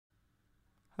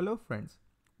Hello friends,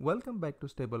 welcome back to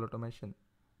Stable Automation.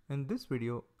 In this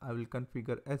video, I will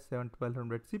configure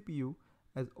S71200 CPU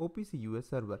as OPC UA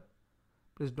Server.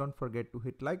 Please don't forget to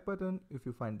hit like button if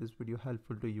you find this video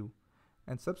helpful to you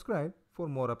and subscribe for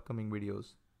more upcoming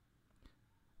videos.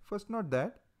 First note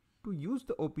that to use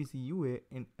the OPC UA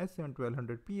in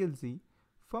S71200 PLC,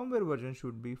 firmware version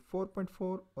should be 4.4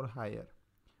 or higher.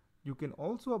 You can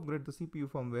also upgrade the CPU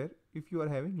firmware if you are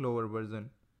having lower version.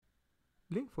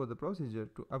 Link for the procedure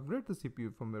to upgrade the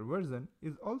CPU firmware version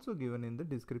is also given in the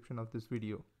description of this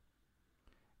video.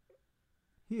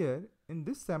 Here, in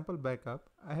this sample backup,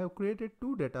 I have created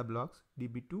two data blocks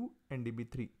DB2 and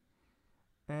DB3.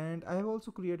 And I have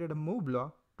also created a move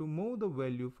block to move the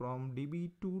value from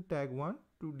DB2 tag 1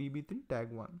 to DB3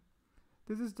 tag 1.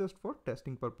 This is just for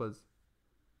testing purpose.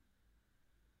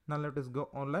 Now let us go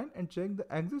online and check the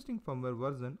existing firmware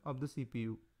version of the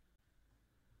CPU.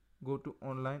 Go to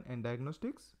Online and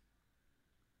Diagnostics,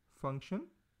 Function,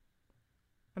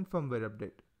 and Firmware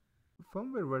Update.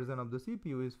 Firmware version of the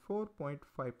CPU is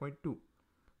 4.5.2.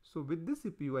 So with this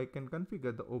CPU I can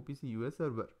configure the OPC UA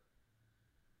Server.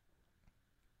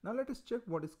 Now let us check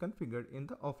what is configured in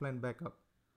the offline backup.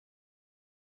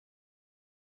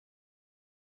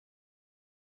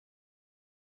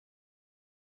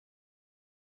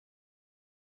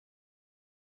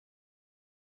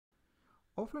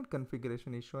 Offline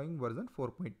configuration is showing version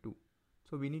 4.2.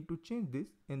 So we need to change this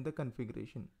in the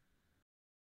configuration.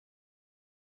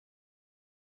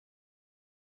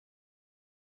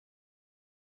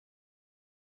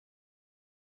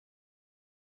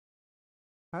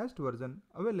 Highest version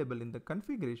available in the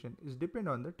configuration is depend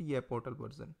on the TI portal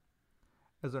version.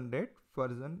 As on date,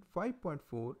 version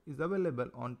 5.4 is available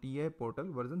on TI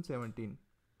portal version 17.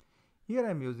 Here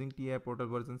I am using TI portal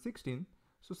version 16,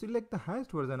 so select the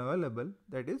highest version available,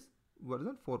 that is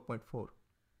version 4.4.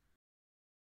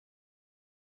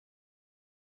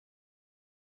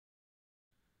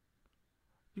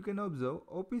 You can observe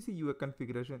OPC UA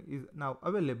configuration is now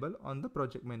available on the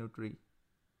project menu tree.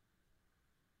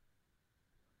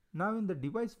 Now in the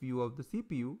device view of the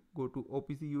CPU, go to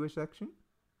OPC UA section,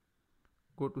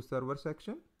 go to server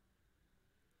section,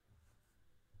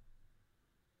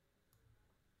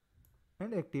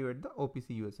 and activate the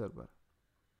OPC UA server.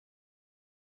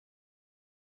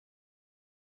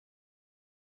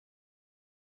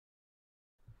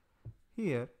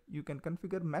 Here you can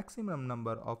configure maximum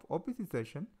number of OPC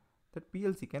sessions that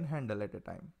PLC can handle at a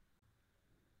time.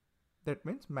 That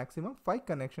means maximum 5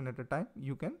 connections at a time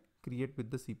you can create with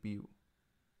the CPU.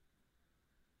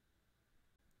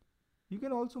 You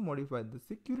can also modify the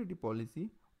security policy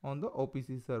on the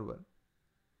OPC server.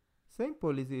 Same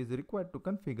policy is required to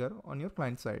configure on your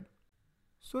client side.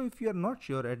 So if you are not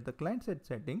sure at the client side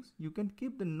settings, you can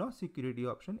keep the no security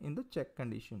option in the check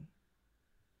condition.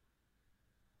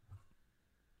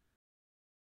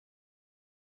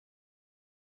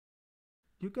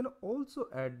 You can also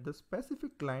add the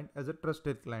specific client as a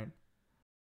trusted client.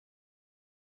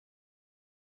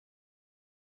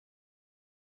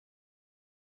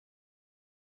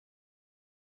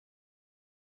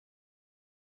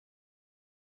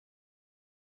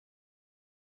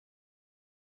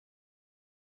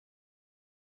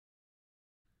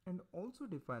 And also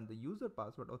define the user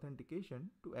password authentication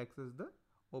to access the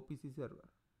OPC server.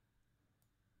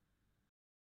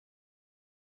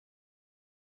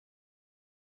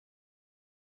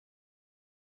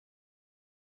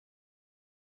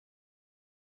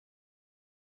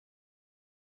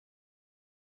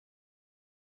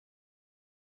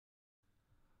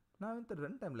 Now in the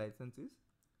runtime licenses,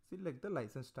 select the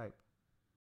license type.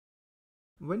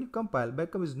 When you compile,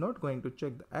 backup is not going to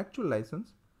check the actual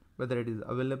license, whether it is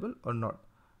available or not.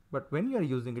 But when you are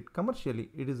using it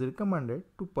commercially, it is recommended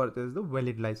to purchase the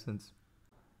valid license.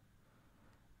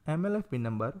 MLFP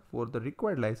number for the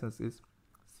required license is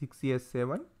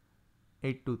 6CS7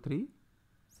 823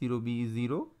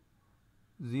 0BE0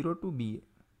 02BA.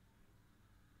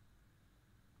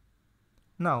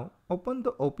 Now open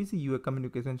the OPC UA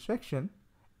communication section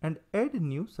and add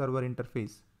new server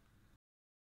interface.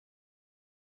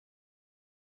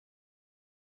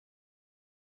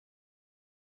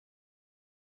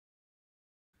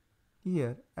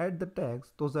 Here add the tags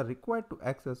those are required to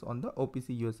access on the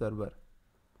OPC UA server.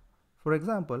 For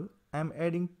example, I am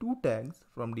adding two tags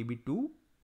from DB2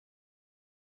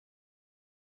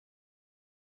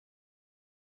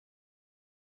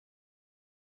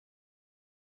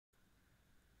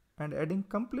 and adding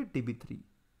complete DB3.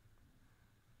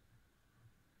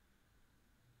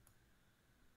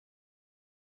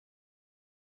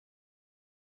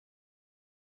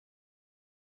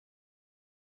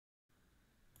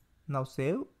 Now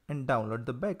save and download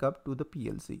the backup to the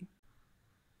PLC.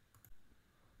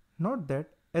 Note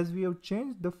that as we have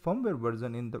changed the firmware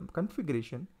version in the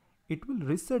configuration, it will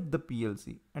reset the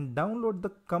PLC and download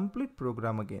the complete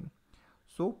program again.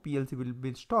 So PLC will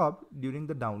be stopped during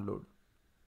the download.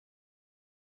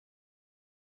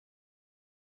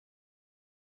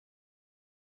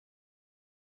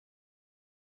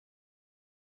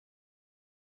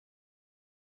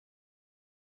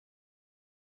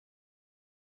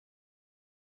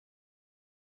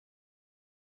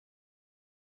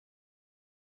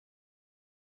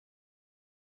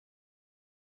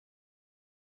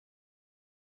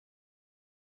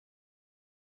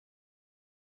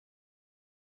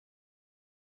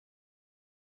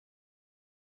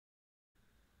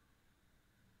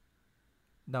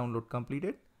 Download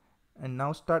completed, and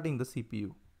now starting the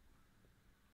CPU.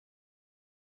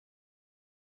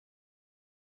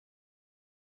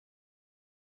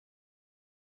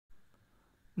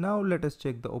 Now let us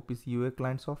check the OPC UA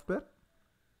Client software.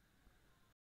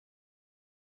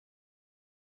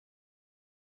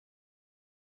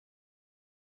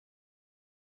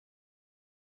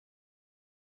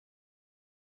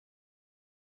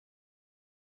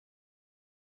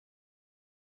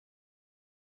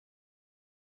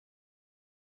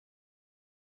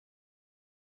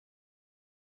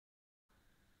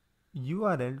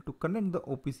 URL to connect the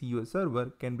OPC UA server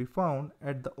can be found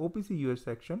at the OPC UA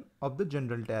section of the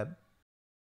General tab.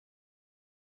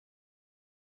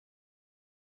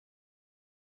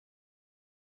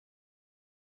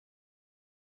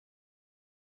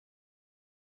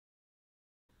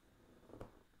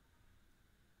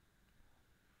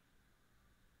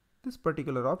 This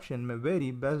particular option may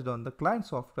vary based on the client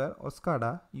software or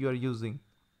SCADA you are using.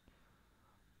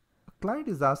 A client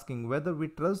is asking whether we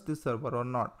trust this server or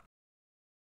not.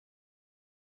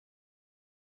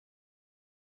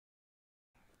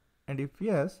 And if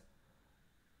yes,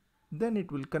 then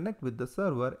it will connect with the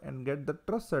server and get the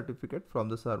trust certificate from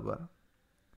the server.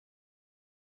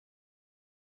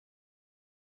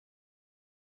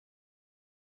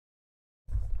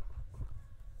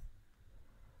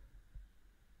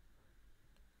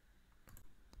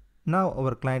 Now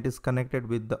our client is connected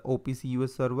with the OPC UA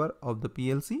server of the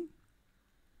PLC.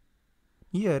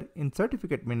 Here in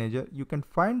Certificate Manager, you can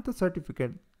find the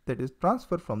certificate that is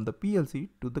transferred from the PLC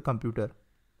to the computer.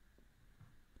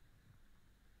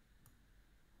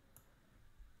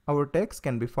 Our text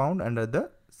can be found under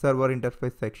the Server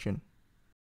Interface section.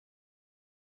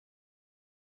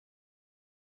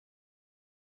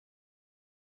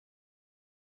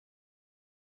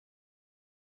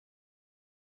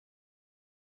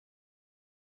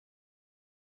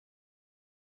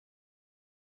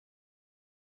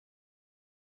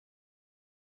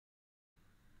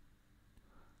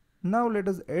 Now let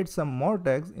us add some more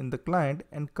tags in the client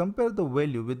and compare the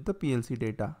value with the PLC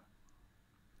data.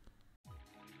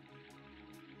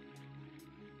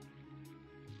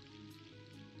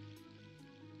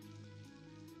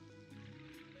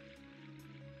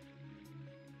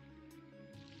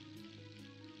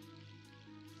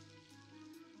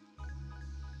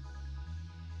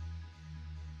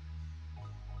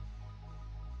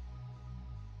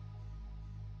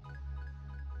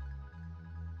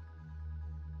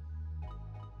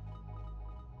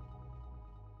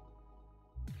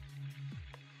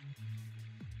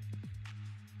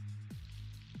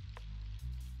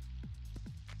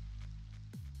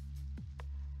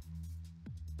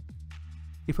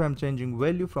 If I am changing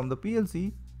value from the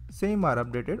PLC, same are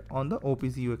updated on the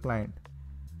OPC UA client.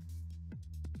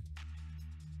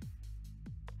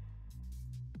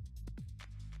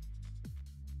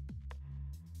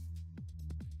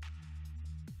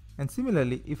 And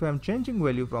similarly, if I am changing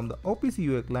value from the OPC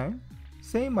UA client,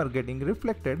 same are getting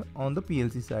reflected on the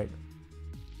PLC side.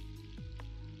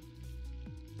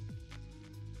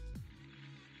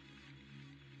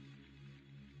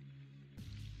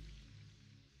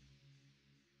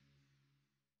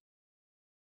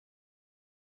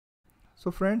 So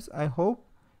friends, I hope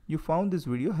you found this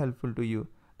video helpful to you.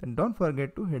 Then don't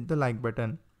forget to hit the like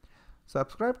button.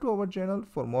 Subscribe to our channel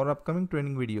for more upcoming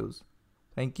training videos.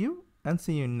 Thank you and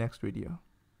see you in next video.